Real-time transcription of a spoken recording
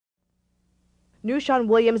Nushawn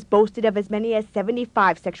Williams boasted of as many as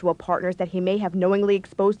 75 sexual partners that he may have knowingly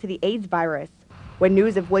exposed to the AIDS virus. When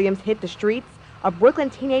news of Williams hit the streets, a Brooklyn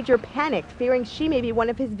teenager panicked, fearing she may be one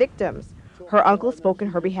of his victims. Her uncle spoke in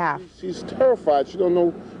her behalf. She's terrified. She don't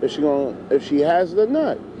know if she has it or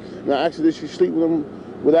not. And I asked her, did she sleep with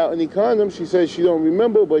him without any condom? She says she don't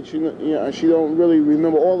remember, but she don't really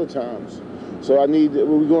remember all the times. So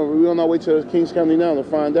we're on our way to Kings County now to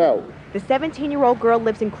find out. The 17-year-old girl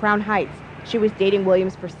lives in Crown Heights. She was dating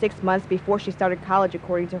Williams for 6 months before she started college,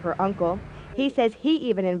 according to her uncle. He says he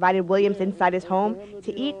even invited Williams inside his home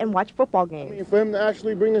to eat and watch football games. For him to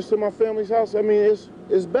actually bring this to my family's house,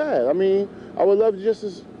 it's bad. I would love to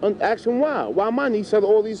just ask him why. Why my niece had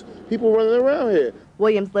all these people running around here?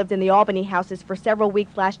 Williams lived in the Albany houses for several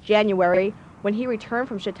weeks last January when he returned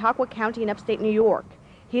from Chautauqua County in upstate New York.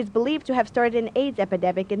 He is believed to have started an AIDS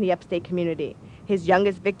epidemic in the upstate community, his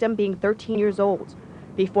youngest victim being 13 years old.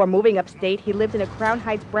 Before moving upstate, he lived in a Crown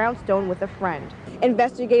Heights brownstone with a friend.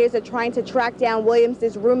 Investigators are trying to track down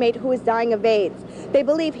Williams' roommate who is dying of AIDS. They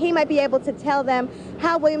believe he might be able to tell them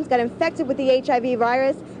how Williams got infected with the HIV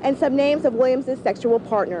virus and some names of Williams' sexual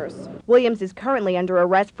partners. Williams is currently under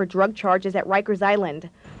arrest for drug charges at Rikers Island,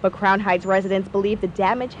 but Crown Heights residents believe the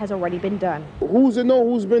damage has already been done. Who's to know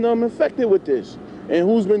who's been infected with this and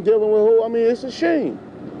who's been dealing with who? It's a shame.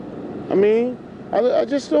 I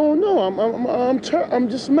just don't know. I'm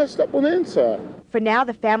just messed up on the inside. For now,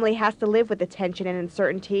 the family has to live with the tension and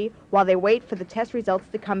uncertainty while they wait for the test results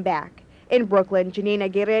to come back. In Brooklyn, Janine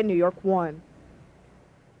Aguirre, New York 1.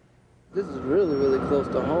 This is really, really close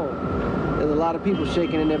to home. There's a lot of people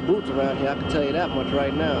shaking in their boots around here, I can tell you that much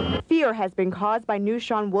right now. Fear has been caused by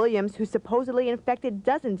Nushawn Williams, who supposedly infected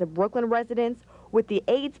dozens of Brooklyn residents with the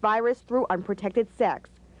AIDS virus through unprotected sex.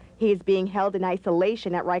 He is being held in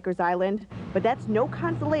isolation at Rikers Island, but that's no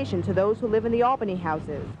consolation to those who live in the Albany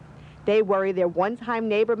houses. They worry their one-time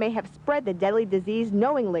neighbor may have spread the deadly disease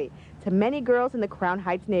knowingly to many girls in the Crown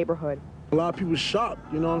Heights neighborhood. A lot of people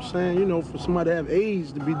shocked, you know what I'm saying? For somebody to have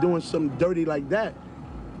AIDS to be doing something dirty like that,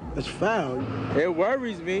 that's foul. It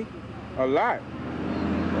worries me a lot,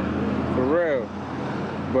 for real,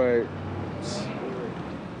 but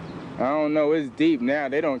I don't know, it's deep now.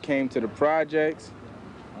 They don't came to the projects.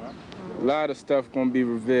 A lot of stuff gonna be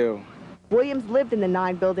revealed. Williams lived in the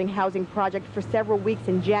 9-building housing project for several weeks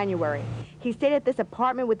in January. He stayed at this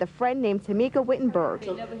apartment with a friend named Tamika Wittenberg.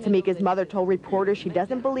 Tamika's mother told reporters she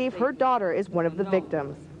doesn't believe her daughter is one of the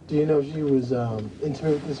victims. Do you know she was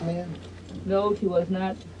intimate with this man? No, she was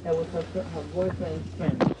not. That was her boyfriend's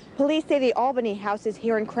friend. Police say the Albany houses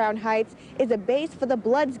here in Crown Heights is a base for the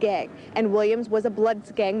Bloods gang, and Williams was a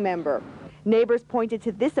Bloods gang member. Neighbors pointed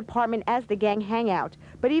to this apartment as the gang hangout,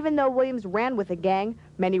 but even though Williams ran with a gang,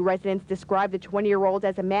 many residents described the 20-year-old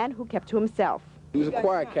as a man who kept to himself. He was a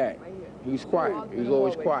quiet cat. He was quiet. He was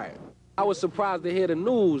always quiet. I was surprised to hear the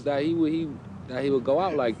news that he would go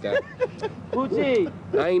out like that.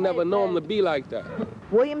 I ain't never known him to be like that.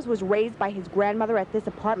 Williams was raised by his grandmother at this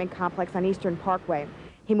apartment complex on Eastern Parkway.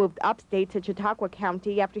 He moved upstate to Chautauqua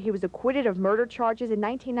County after he was acquitted of murder charges in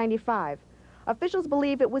 1995. Officials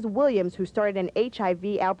believe it was Williams who started an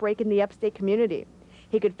HIV outbreak in the upstate community.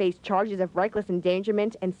 He could face charges of reckless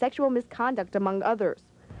endangerment and sexual misconduct, among others.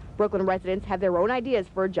 Brooklyn residents have their own ideas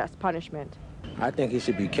for a just punishment. I think he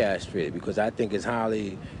should be castrated because I think it's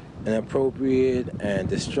highly inappropriate and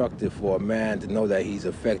destructive for a man to know that he's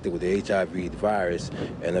affected with the HIV virus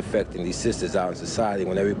and affecting these sisters out in society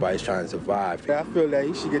when everybody's trying to survive. I feel that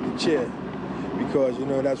he should get the chair because,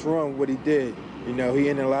 that's wrong what he did. He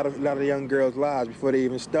ended a lot of young girls' lives before they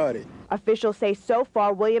even started. Officials say so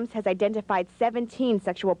far Williams has identified 17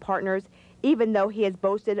 sexual partners, even though he has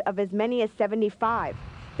boasted of as many as 75.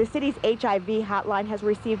 The city's HIV hotline has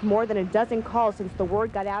received more than a dozen calls since the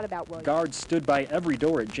word got out about Williams. Guards stood by every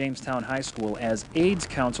door at Jamestown High School as AIDS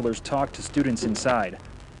counselors talked to students inside.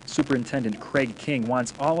 Superintendent Craig King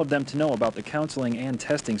wants all of them to know about the counseling and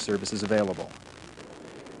testing services available.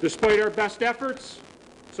 Despite our best efforts,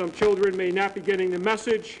 some children may not be getting the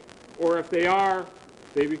message, or if they are,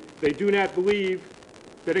 they do not believe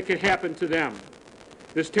that it can happen to them.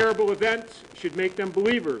 This terrible event should make them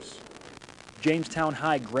believers. Jamestown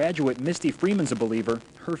High graduate Misty Freeman's a believer.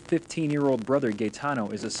 Her 15-year-old brother Gaetano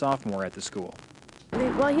is a sophomore at the school.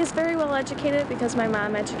 Well, he's very well educated because my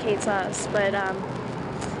mom educates us, but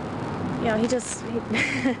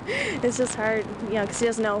it's just hard, because he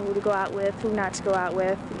doesn't know who to go out with, who not to go out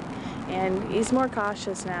with, and he's more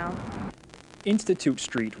cautious now. Institute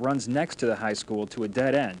Street runs next to the high school to a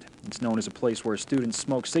dead end. It's known as a place where students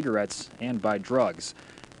smoke cigarettes and buy drugs.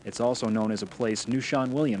 It's also known as a place Nushawn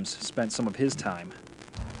Williams spent some of his time.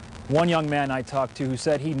 One young man I talked to who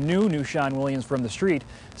said he knew Nushawn Williams from the street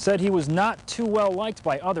said he was not too well liked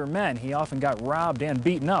by other men. He often got robbed and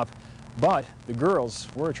beaten up, but the girls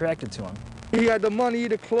were attracted to him. He had the money,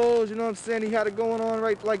 the clothes, you know what I'm saying? He had it going on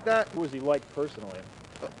right like that. Who was he like personally?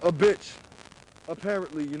 A bitch,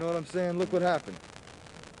 apparently, you know what I'm saying? Look what happened.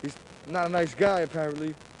 He's not a nice guy,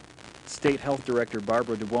 apparently. State Health Director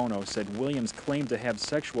Barbara DeBuono said Williams claimed to have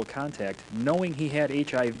sexual contact knowing he had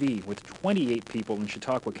HIV with 28 people in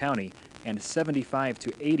Chautauqua County and 75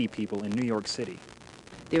 to 80 people in New York City.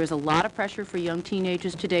 There is a lot of pressure for young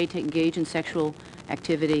teenagers today to engage in sexual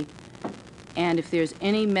activity. And if there's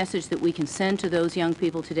any message that we can send to those young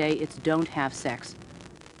people today, it's don't have sex.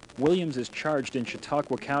 Williams is charged in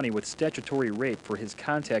Chautauqua County with statutory rape for his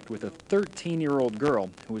contact with a 13-year-old girl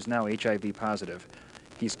who is now HIV positive.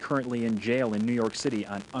 He's currently in jail in New York City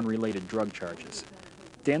on unrelated drug charges.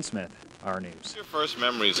 Dan Smith, our News. What's your first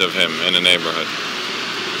memories of him in the neighborhood?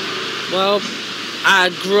 Well,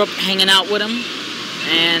 I grew up hanging out with him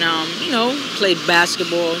and, you know, played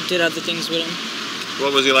basketball, did other things with him.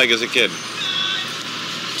 What was he like as a kid?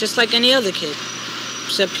 Just like any other kid,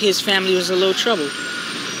 except his family was a little trouble.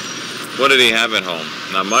 What did he have at home?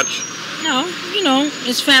 Not much? No, you know,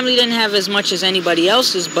 his family didn't have as much as anybody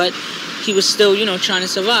else's, but he was still, you know, trying to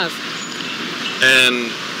survive.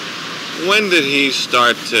 And when did he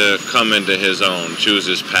start to come into his own, choose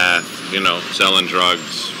his path, you know, selling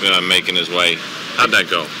drugs, making his way? How'd that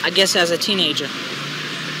go? I guess as a teenager.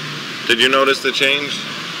 Did you notice the change?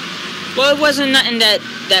 Well, it wasn't nothing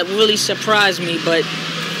that really surprised me, but,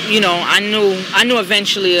 you know, I knew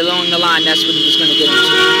eventually along the line that's what he was going to get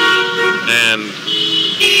into. And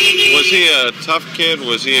was he a tough kid?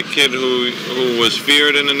 Was he a kid who was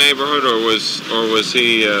feared in the neighborhood, or was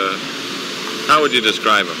he? How would you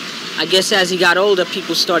describe him? I guess as he got older,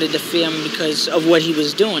 people started to fear him because of what he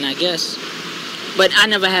was doing, I guess. But I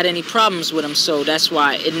never had any problems with him, so that's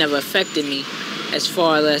why it never affected me as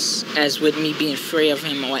far as with me being afraid of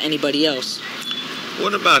him or anybody else.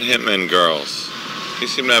 What about him and girls? He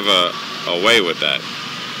seemed to have a way with that.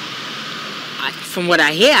 From what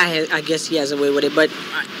I hear, I guess he has a way with it, but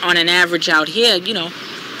on an average out here, you know,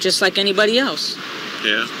 just like anybody else.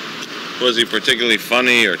 Yeah. Was he particularly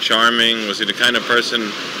funny or charming? Was he the kind of person,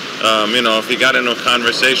 you know, if he got into a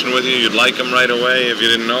conversation with you, you'd like him right away if you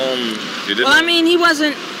didn't know him? If you didn't well, I mean, he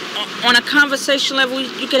wasn't on a conversation level.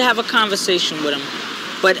 You could have a conversation with him,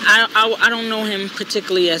 but I don't know him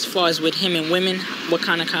particularly as far as with him and women, what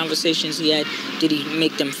kind of conversations he had. Did he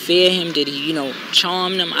make them fear him? Did he, you know,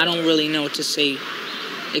 charm them? I don't really know what to say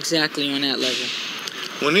exactly on that level.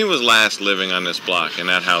 When he was last living on this block, in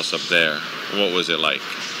that house up there, what was it like?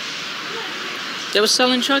 They were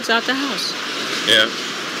selling drugs out the house. Yeah.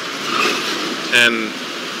 And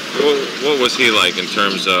what was he like in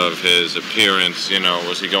terms of his appearance? You know,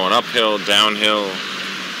 was he going uphill, downhill?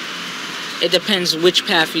 It depends which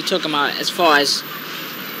path you're talking about. As far as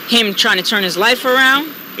him trying to turn his life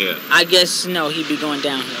around, yeah, I guess, no, he'd be going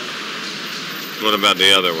downhill. What about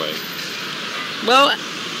the other way? Well,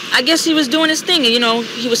 I guess he was doing his thing. You know,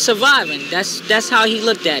 he was surviving. That's how he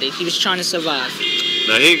looked at it. He was trying to survive.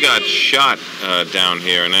 Now, he got shot down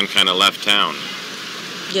here and then kind of left town.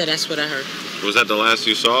 Yeah, that's what I heard. Was that the last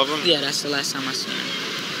you saw of him? Yeah, that's the last time I saw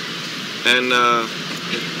him. And,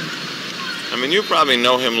 I mean, you probably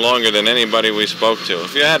know him longer than anybody we spoke to.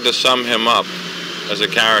 If you had to sum him up as a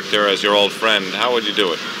character, as your old friend, how would you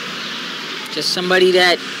do it? Just somebody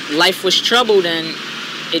that life was troubled and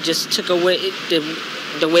it just took away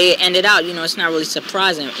the way it ended out. You know, it's not really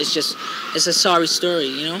surprising. It's a sorry story,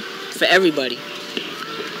 you know, for everybody.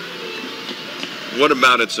 What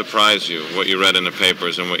about it surprised you, what you read in the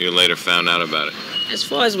papers and what you later found out about it? As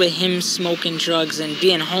far as with him smoking drugs and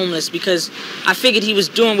being homeless, because I figured he was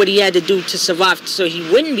doing what he had to do to survive so he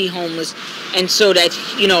wouldn't be homeless and so that,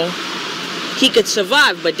 you know, he could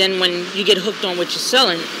survive. But then when you get hooked on what you're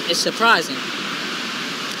selling, it's surprising.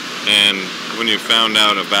 And when you found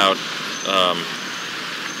out about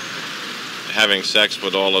having sex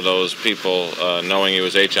with all of those people, knowing he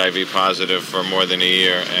was HIV positive for more than a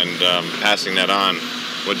year and passing that on,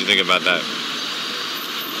 what did you think about that?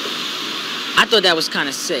 I thought that was kind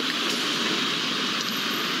of sick.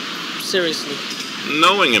 Seriously.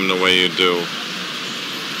 Knowing him the way you do,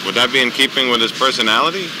 would that be in keeping with his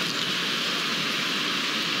personality?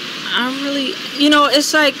 I really, you know,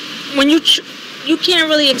 it's like when you can't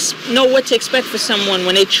really know what to expect for someone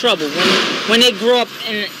when they're troubled, when they grow up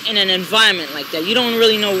in an environment like that. You don't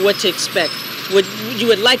really know what to expect. You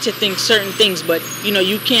would like to think certain things, but, you know,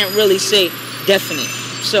 you can't really say definite.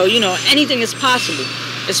 So, you know, anything is possible,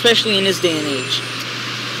 especially in this day and age.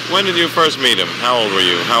 When did you first meet him? How old were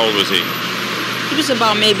you? How old was he? He was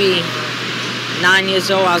about maybe 9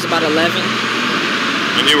 years old. I was about 11.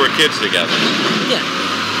 And you were kids together? Yeah.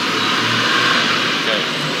 Okay.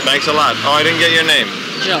 Thanks a lot. Oh, I didn't get your name.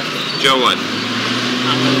 Joe. Joe what?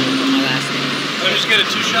 I'm going to put my last name. I'll just get a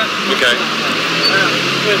 2-shot. Okay.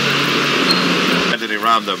 Did he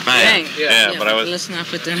rob the bank? Yeah, but I was... Let's not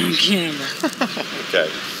put that on camera.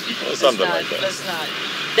 Okay. Well, something like that. Let's not.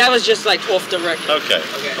 That was just like off the record. Okay.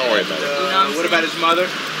 Don't worry about it. What about his mother?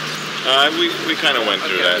 We kind of went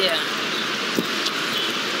through that. Yeah.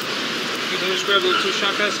 You can just grab a little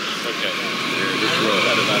 2-shot, guys? Okay.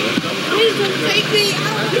 Please don't take me.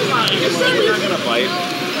 You're going to bite.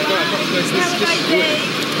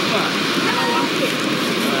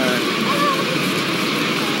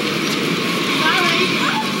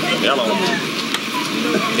 Hello.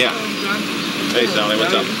 Yeah. Hey, Sally,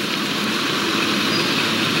 what's up?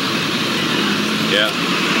 Yeah.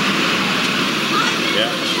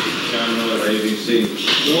 Yeah. John Miller, ABC.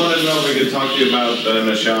 We wanted to know if we could talk to you about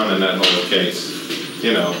Nushawn and that whole case.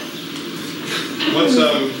 You know,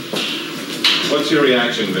 what's your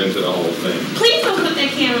reaction been to the whole thing? Please don't put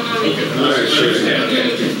that camera on me. All right, sure.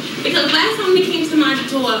 Because last time they came to my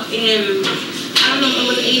door and I don't know if it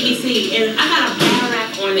was ABC, and I got a bad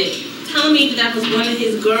rap on it, telling me that was one of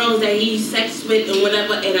his girls that he sex with or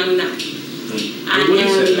whatever, and I'm not. I am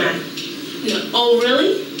not. No. Oh,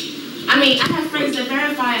 really? I mean, I have friends that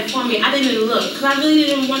verify it for me. I didn't even look, because I really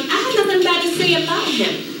didn't want, I had nothing bad to say about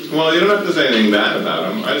him. Well, you don't have to say anything bad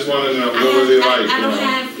about him. I just wanted to know, what was he like? I don't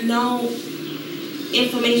have no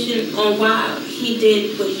information on why he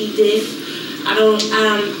did what he did. I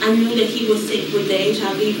knew that he was sick with the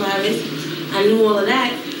HIV virus. I knew all of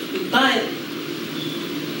that, but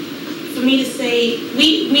for me to say,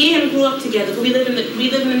 me and him grew up together. We live in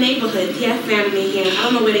the neighborhood. He had family here. I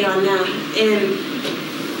don't know where they are now, and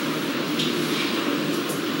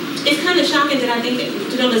it's kind of shocking that I think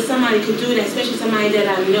that somebody could do that, especially somebody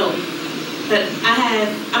that I know. But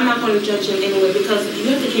I'm not going to judge him anyway, because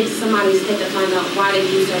you have to get to somebody's head to find out why they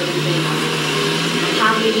do certain things.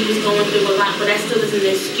 Probably he was going through a lot, but that still doesn't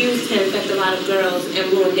excuse him affect a lot of girls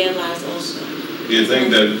and ruin their lives also. Do you think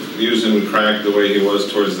that using crack the way he was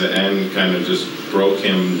towards the end kind of just broke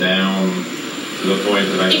him down to the point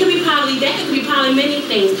that It could be probably that. It could be probably many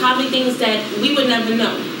things. Probably things that we would never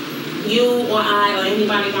know. You or I or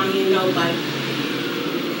anybody around here know, but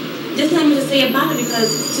there's nothing to say about it, because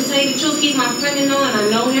to tell you the truth, he's my friend and all, and I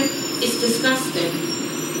know him. It's disgusting.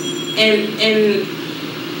 And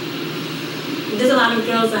there's a lot of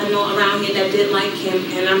girls I know around here that did like him,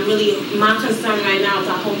 and my concern right now is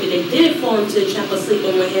I hope that they didn't fall into the trap of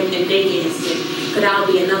sleeping with him and they get sick, because that would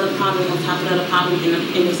be another problem on top of another problem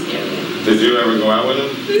in this area. Did you ever go out with him?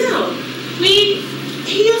 No. He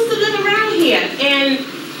used to live around here, and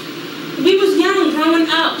we was young, growing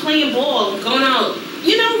up, playing ball, going out,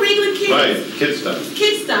 regular kids. Right, kid stuff.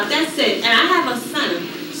 Kid stuff, that's it. And I have a son,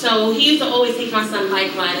 so he used to always take my son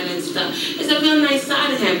bike riding and stuff. It's a real nice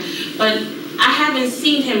side of him, but I haven't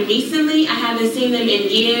seen him recently. I haven't seen him in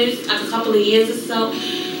years, like a couple of years or so.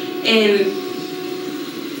 And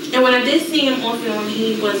when I did see him off and on,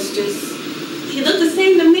 he looked the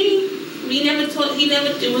same to me.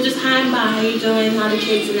 It was just hi and bye, how you doing, how the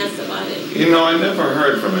kids, and that's about it. I never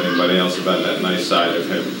heard from anybody else about that nice side of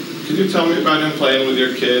him. Could you tell me about him playing with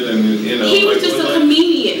your kid and, He was just a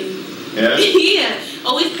comedian. Yeah? Yeah.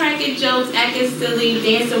 Always cracking jokes, acting silly,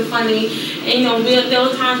 dancing funny. And, there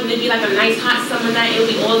were times when it'd be like a nice hot summer night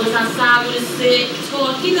and all of us outside would just sit,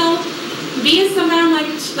 talk, being around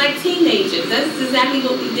like teenagers. That's exactly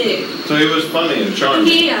what we did. So he was funny and charming.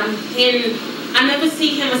 Yeah. And I never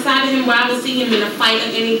see him, aside of him, where I would see him in a fight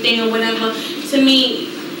or anything or whatever. To me,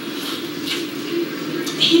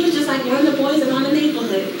 he was just like one of the boys around the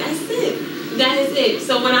neighborhood. That's it. That is it.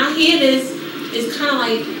 So when I hear this, it's kind of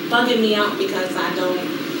like bugging me out, because I don't.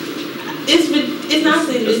 It's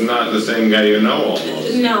nonsense. It's not the same guy you know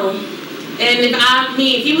almost. No. And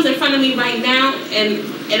if he was in front of me right now, and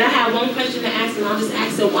I had one question to ask him, I'll just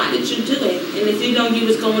ask him, why did you do it? And if you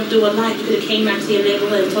was going through a lot, you could have came back to your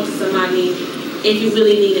neighborhood and talked to somebody if you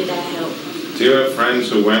really needed that help. Do you have friends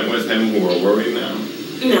who went with him who are worried now?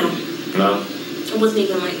 No. No? It wasn't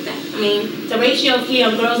even like that. I mean, the ratio here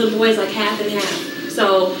of girls and boys like half and half.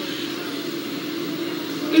 So,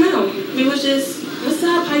 no. We was just, what's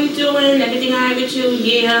up, how you doing? Everything all right with you?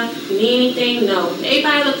 Yeah. You need anything? No.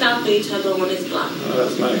 Everybody looked out for each other on this block. Oh,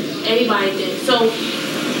 that's nice. Everybody did. So,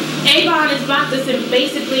 everybody on this block doesn't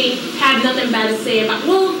basically have nothing bad to say about,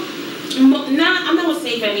 I'm not going to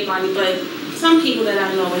say for everybody, but some people that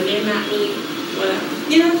I know, and they're not really, whatever.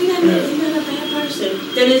 He's not a bad person.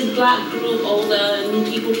 Then this block grew older, new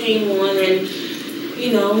people came on, and,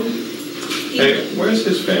 Hey, where's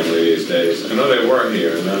his family these days? I know they were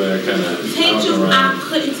here, and now they're kind of out and around. I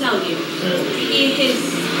couldn't tell you. His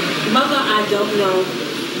mother, I don't know.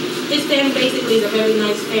 His family basically is a very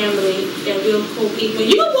nice family. They're real cool people.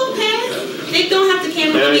 You can walk past. They don't have to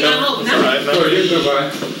camera with me, I hope. No. All right, no, you go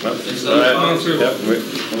by. Do you have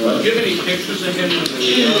any pictures of him?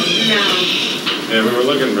 No. Yeah, we were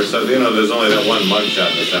looking for something. You know, there's only that one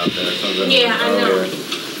mugshot that's out there. Something. Yeah, I know.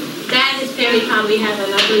 That his family probably have,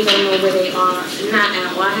 and I really don't know where they are. Not at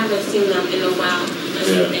all. I haven't seen them in a while.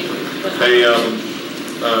 Yeah. Hey,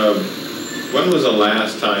 when was the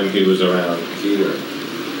last time he was around here?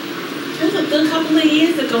 It was a good couple of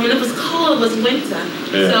years ago, and it was cold. It was winter.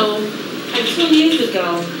 Yeah. So, like 2 years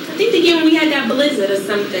ago. I think the year when we had that blizzard or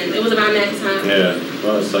something. It was around that time. Yeah.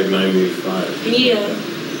 Well, it's like 95. Yeah.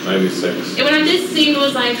 96. And when I did see him, it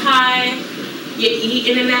was like, hi. He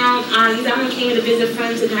in and out. He's out and came to visit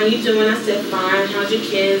friends, and how you doing? I said, fine. How's your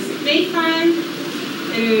kids? They fine.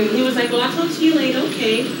 And he was like, well, I'll talk to you later.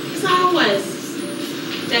 Okay. That's how it was.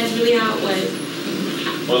 That's really how it was.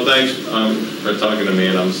 Well, thanks for talking to me,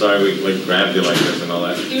 and I'm sorry we grabbed you like this and all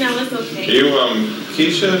that. No, it's okay. You,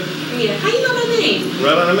 Keisha? Yeah. How you know my name?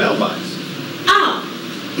 Right on the mailbox. Oh.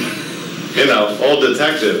 You know, old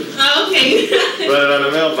detective. Oh, okay. Right on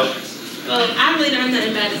the mailbox. Well, I really don't have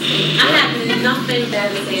nothing bad to say. I have nothing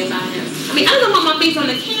bad to say about him. I mean, I don't want my face on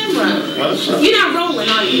the camera. You're not rolling,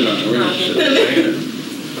 are you? No.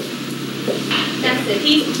 That's it.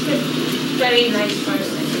 He's a very nice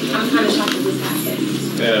person. I'm kind of shocked that this happened.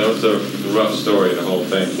 Yeah, it was a rough story, the whole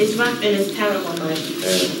thing. It's rough and it's terrible, but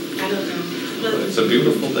Yeah. I don't know. But It's a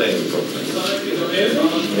beautiful day in Brooklyn. Yeah,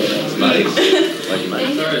 it's nice. Like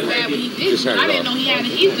nice. Glad when he did. I didn't know he had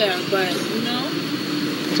it either, but you know.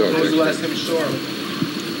 When was the last time you saw him?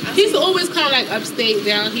 He's always kind of like upstate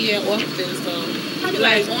down here often, so probably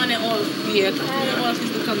like on and off. Yeah, on and off. He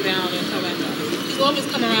used to come down and come back up. He's always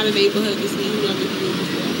come around the neighborhood to see who other people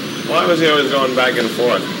before. Why was he always going back and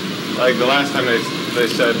forth? Like the last time they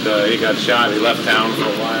said he got shot, he left town for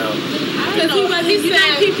a while. Because he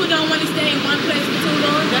said people don't want to stay in one place for too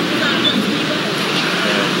long. That's the kind of person he was.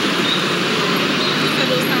 He said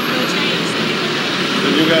it was time for a change.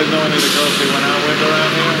 Did you guys know any of the girls he went out with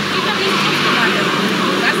around here? He never even talked about them.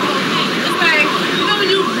 That's the whole thing. It's like, you know when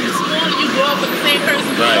you're small and you grow up with the same person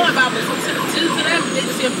you know about, but to them, they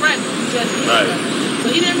just your friend. You just meet them. So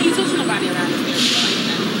he didn't really talk to nobody around his area like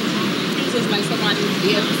that. He was just like somebody who's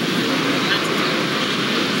there for somebody.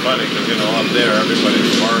 Funny, because, you know, up there,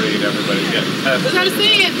 everybody's worried, everybody's getting tested. Because I'm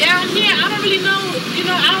saying, down here, I don't really know, you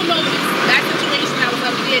know, I don't know if it's that situation that was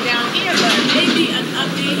up there down here, but maybe up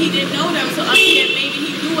there he didn't know them, so up here maybe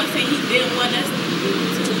he knew us and he didn't want us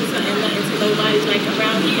to do something until nobody's like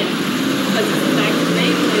around here. Because it's like the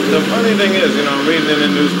neighborhood. The funny thing is, you know, I'm reading in the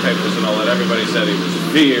newspapers and all that, everybody said he was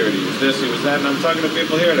feared, he was this, he was that, and I'm talking to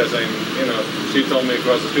people here that are saying, you know, she told me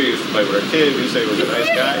across the street he used to play with her kid, you say he was a nice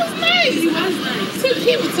guy. He was nice. He was nice.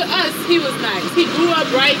 To us, he was nice. He grew up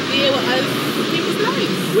right there with us. He was nice.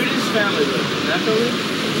 Where did his family live? In that building?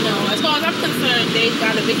 No, as far as I'm concerned, they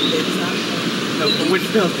got a big business out there. No, but which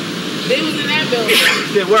building? They was in that building.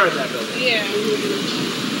 They were in that building? Yeah.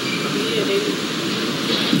 Yeah, they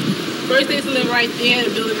first they used to live right there,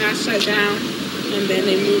 the building got shut down, and then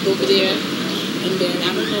they moved over there, and then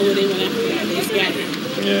I don't know where they went after that. They scattered.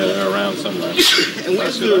 Yeah, they're around somewhere. And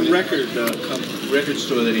where's the record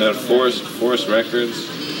store that he That Force Records?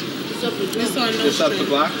 It's on Just up the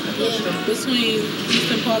block? Yeah, between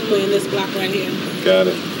Eastern Parkway and this block right here. Got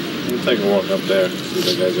it. We'll take a walk up there, see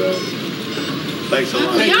what guys are. Thanks a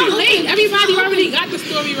lot. Y'all late. Everybody already got the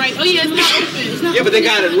story right. Oh yeah, it's not open. It's not Yeah, but they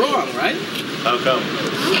got it wrong, right? How come?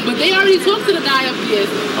 But they already talked to the guy up there.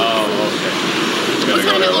 Oh, okay. It's gonna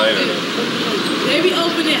go there later. They be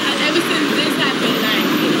opening ever since this happened. Like,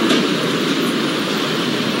 you know.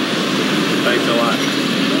 Thanks a lot.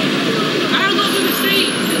 I don't go to the street.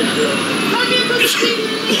 Come here to the street.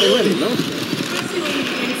 Already, no? I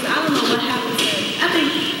don't know what happened. I think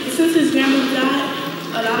since his grandmother died,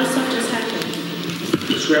 a lot of stuff just happened.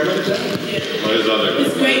 His grandmother died? Yeah. What is other?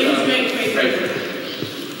 His great.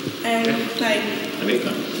 And like.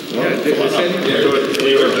 Anytime. Yeah,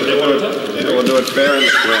 We'll do it fair and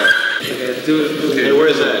square. Hey,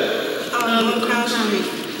 where's that? Crown Street.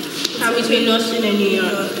 Between Nushawn and New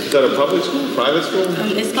York. Is that a public school? Private school?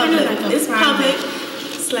 It's kind of like it's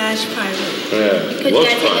public/private. Yeah.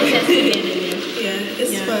 Looks private. Yeah,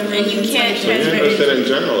 it's for And you can't You're interested in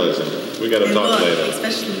journalism. We got to talk later.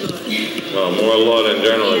 Especially law. Well, more law than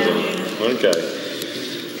journalism. Okay.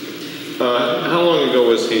 How long ago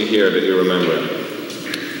was he here that you remember?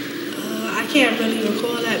 I can't really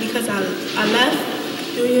recall that because I left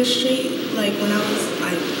New York Street like when I was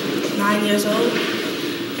like 9 years old.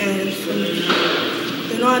 And from,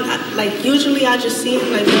 you know, like usually I just see him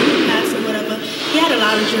like when he passed or whatever. He had a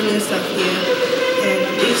lot of jewelry and stuff here, and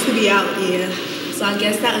he used to be out here. So I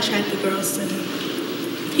guess that attracted girls to him.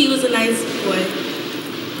 He was a nice boy.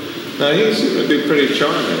 Now he seemed to be pretty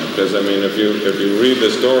charming because I mean, if you read the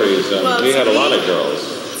stories, he had a lot of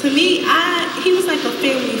girls. To me, he was like a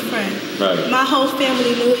family friend. Right. My whole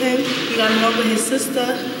family knew him. We got along with his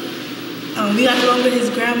sister. We got along with his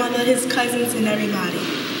grandmother, his cousins, and everybody.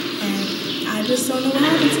 And I just don't know what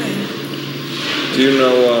happened to him. Do you know?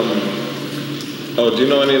 Do you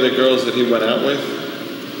know any of the girls that he went out with?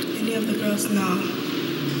 Any of the girls? No, I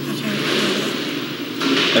can't remember.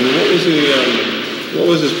 And what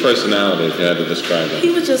was his personality, if you had to describe him?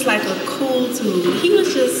 He was just like a cool dude. He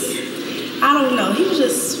was just, I don't know, he was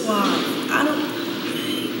just suave.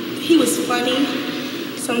 He was funny.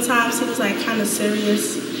 Sometimes he was like kind of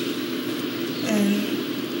serious.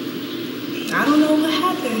 And I don't know what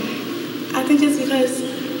happened. I think it's because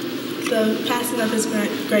the passing of his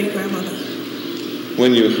great-grandmother.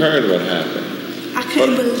 When you heard what happened? I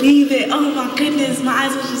couldn't believe it. Oh my goodness, my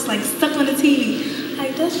eyes was just like stuck on the TV.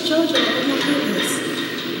 Like, that's JoJo, oh my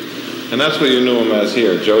goodness. And that's what you knew him as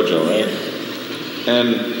here, JoJo, right? Yeah. And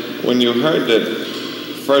when you heard that,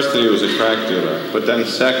 first that he was a crack dealer, but then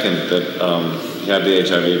second that he had the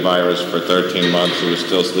HIV virus for 13 months, he was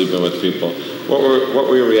still sleeping with people, what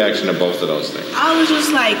were your reaction to both of those things? I was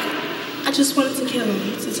just like, I just wanted to kill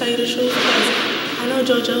him, to tell you the truth, because I know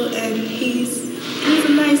JoJo, and he's a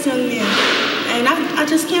nice young man. And I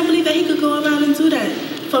just can't believe that he could go around and do that.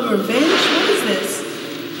 For revenge? What is this?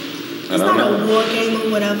 It's not a war game or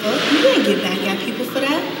whatever. You can't get back at people for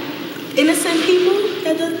that. Innocent people?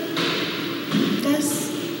 That's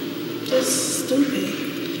just stupid.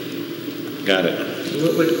 Got it.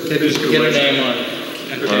 Get a name on it.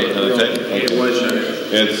 It was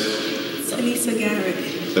It's Tanisa Garrett.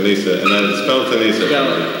 Tanisa, and then spell Tanisa. Tanesa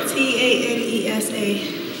Garrett.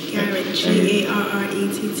 Garrett.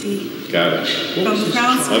 Got it. From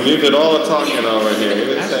Brownsville. You did all the talking over here. You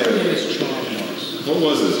didn't say anything. What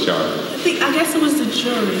was his charm? I guess it was the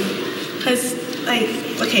jewelry. Because, like,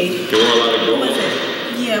 okay. There were a lot of gold?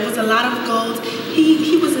 Yeah, it was a lot of gold.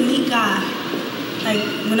 He was a neat guy. Like,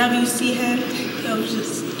 whenever you see him, he'll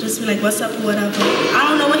just be like, what's up or whatever. I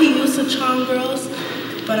don't know what he used to charm girls,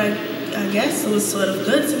 but I guess it was sort of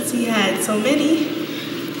good since he had so many.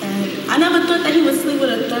 And I never thought that he would sleep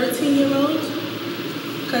with a 13-year-old,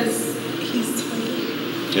 because he's 20.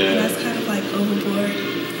 Yeah. And that's kind of like overboard.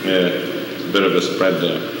 Yeah, it's a bit of a spread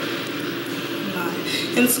there.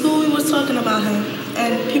 In school, we was talking about him,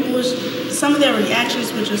 and some of their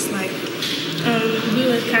reactions were just like, we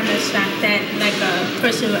were kind of shocked that like a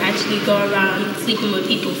person would actually go around sleeping with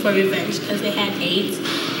people for revenge because they had AIDS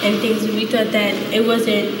and things. We thought that it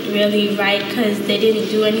wasn't really right because they didn't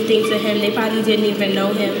do anything to him. They probably didn't even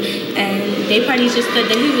know him, and they probably just thought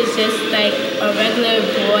that he was just like a regular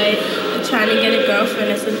boy trying to get a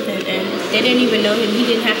girlfriend or something, and they didn't even know him. He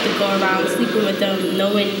didn't have to go around sleeping with them,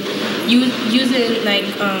 using like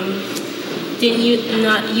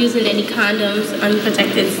not using any condoms,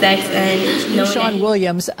 unprotected sex, and Nushawn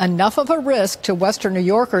Williams, enough of a risk to Western New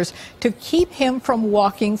Yorkers to keep him from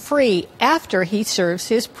walking free after he serves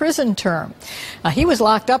his prison term. He was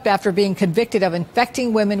locked up after being convicted of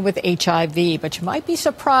infecting women with HIV, but you might be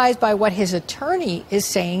surprised by what his attorney is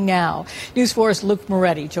saying now. News 4's Luke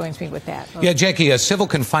Moretti joins me with that. Yeah, Jackie, a civil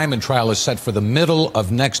confinement trial is set for the middle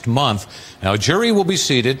of next month. Now, a jury will be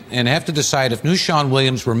seated and have to decide if Nushawn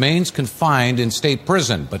Williams remains confined in state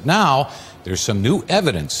prison. But now there's some new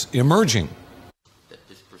evidence emerging.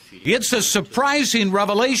 It's a surprising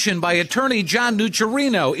revelation by attorney John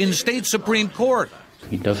Newz in state Supreme Court.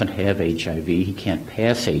 He doesn't have HIV. He can't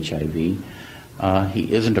pass HIV.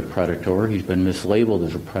 He isn't a predator. He's been mislabeled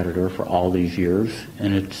as a predator for all these years,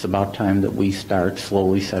 and it's about time that we start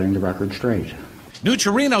slowly setting the record straight.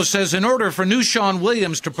 Newz says in order for Nushawn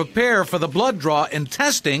Williams to prepare for the blood draw and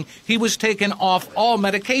testing, he was taken off all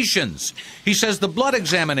medications. He says the blood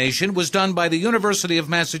examination was done by the University of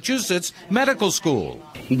Massachusetts Medical School.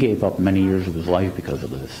 He gave up many years of his life because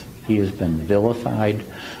of this. He has been vilified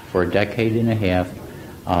for a decade and a half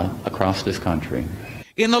across this country.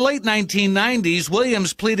 In the late 1990s,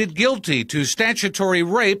 Williams pleaded guilty to statutory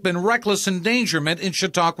rape and reckless endangerment in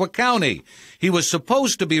Chautauqua County. He was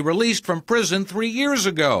supposed to be released from prison 3 years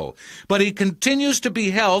ago, but he continues to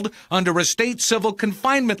be held under a state civil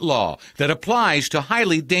confinement law that applies to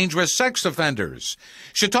highly dangerous sex offenders.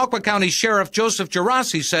 Chautauqua County Sheriff Joseph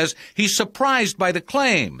Gerasi says he's surprised by the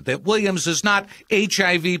claim that Williams is not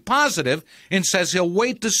HIV positive and says he'll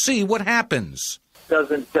wait to see what happens.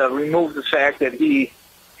 Doesn't remove the fact that he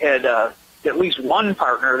had at least one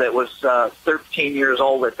partner that was 13 years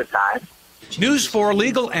old at the time. News 4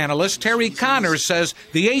 legal analyst Terry Connors says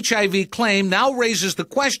the HIV claim now raises the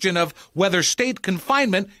question of whether state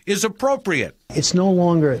confinement is appropriate. It's no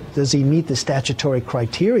longer, does he meet the statutory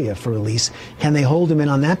criteria for release? Can they hold him in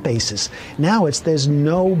on that basis? Now there's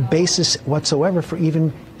no basis whatsoever for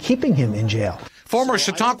even keeping him in jail. Former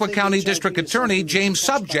Chautauqua County District Attorney James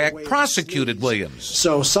Subjack prosecuted Williams.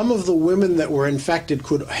 So some of the women that were infected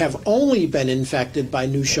could have only been infected by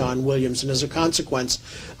Nushawn Williams, and as a consequence,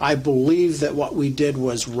 I believe that what we did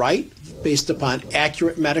was right, based upon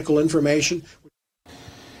accurate medical information.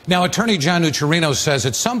 Now, attorney John Nucharino says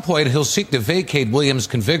at some point he'll seek to vacate Williams'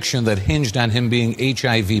 conviction that hinged on him being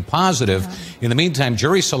HIV positive. In the meantime,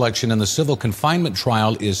 jury selection in the civil confinement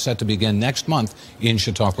trial is set to begin next month in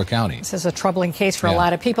Chautauqua County. This is a troubling case for a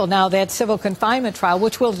lot of people. Now, that civil confinement trial,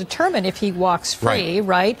 which will determine if he walks free,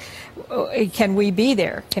 right? Can we be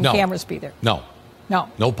there? Can cameras be there? No. No.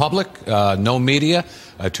 No public, no media.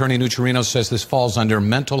 Attorney Nucharino says this falls under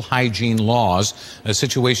mental hygiene laws, a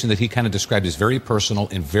situation that he kind of described as very personal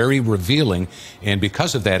and very revealing. And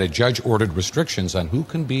because of that, a judge ordered restrictions on who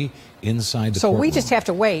can be inside the courtroom. So we just have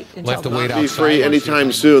to wait until we'll have to wait outside. Be free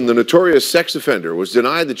anytime soon. The notorious sex offender was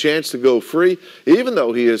denied the chance to go free, even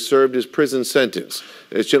though he has served his prison sentence.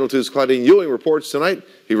 As Channel 2's Claudine Ewing reports tonight,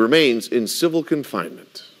 he remains in civil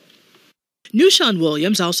confinement. Nushawn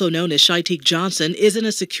Williams, also known as Shyteek Johnson, is in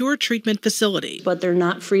a secure treatment facility. But they're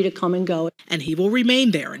not free to come and go. And he will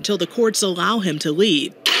remain there until the courts allow him to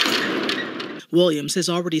leave. Williams has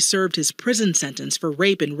already served his prison sentence for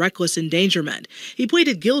rape and reckless endangerment. He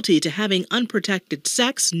pleaded guilty to having unprotected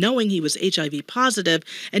sex, knowing he was HIV positive,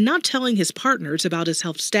 and not telling his partners about his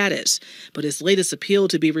health status. But his latest appeal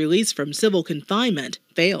to be released from civil confinement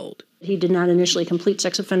failed. He did not initially complete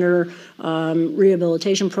sex offender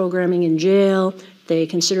rehabilitation programming in jail. They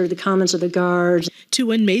considered the comments of the guards.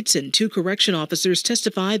 2 inmates and 2 correction officers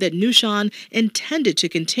testified that Nushawn intended to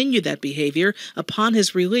continue that behavior upon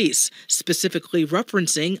his release, specifically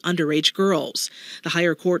referencing underage girls. The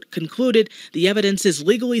higher court concluded the evidence is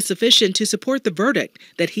legally sufficient to support the verdict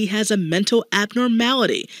that he has a mental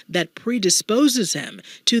abnormality that predisposes him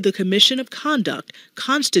to the commission of conduct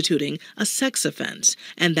constituting a sex offense,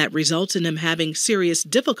 and that results in him having serious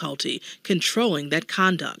difficulty controlling that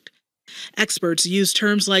conduct. Experts use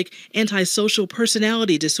terms like antisocial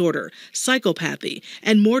personality disorder, psychopathy,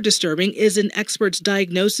 and more disturbing is an expert's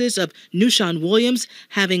diagnosis of Nushawn Williams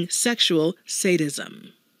having sexual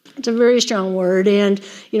sadism. It's a very strong word, and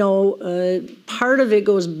part of it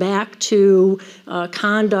goes back to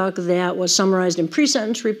conduct that was summarized in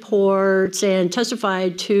pre-sentence reports and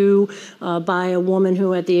testified to by a woman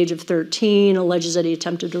who at the age of 13 alleges that he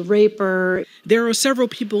attempted to rape her. There are several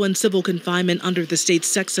people in civil confinement under the state's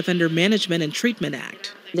Sex Offender Management and Treatment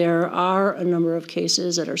Act. There are a number of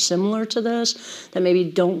cases that are similar to this that maybe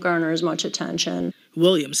don't garner as much attention.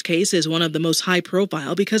 Williams' case is one of the most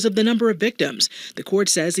high-profile because of the number of victims. The court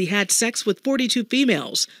says he had sex with 42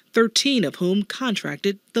 females, 13 of whom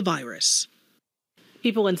contracted the virus.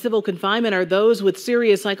 People in civil confinement are those with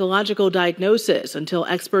serious psychological diagnosis until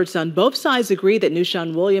experts on both sides agree that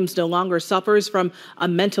Nushawn Williams no longer suffers from a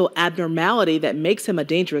mental abnormality that makes him a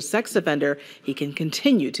dangerous sex offender. He can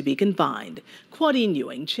continue to be confined. Claudine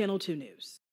Ewing, Channel 2 News.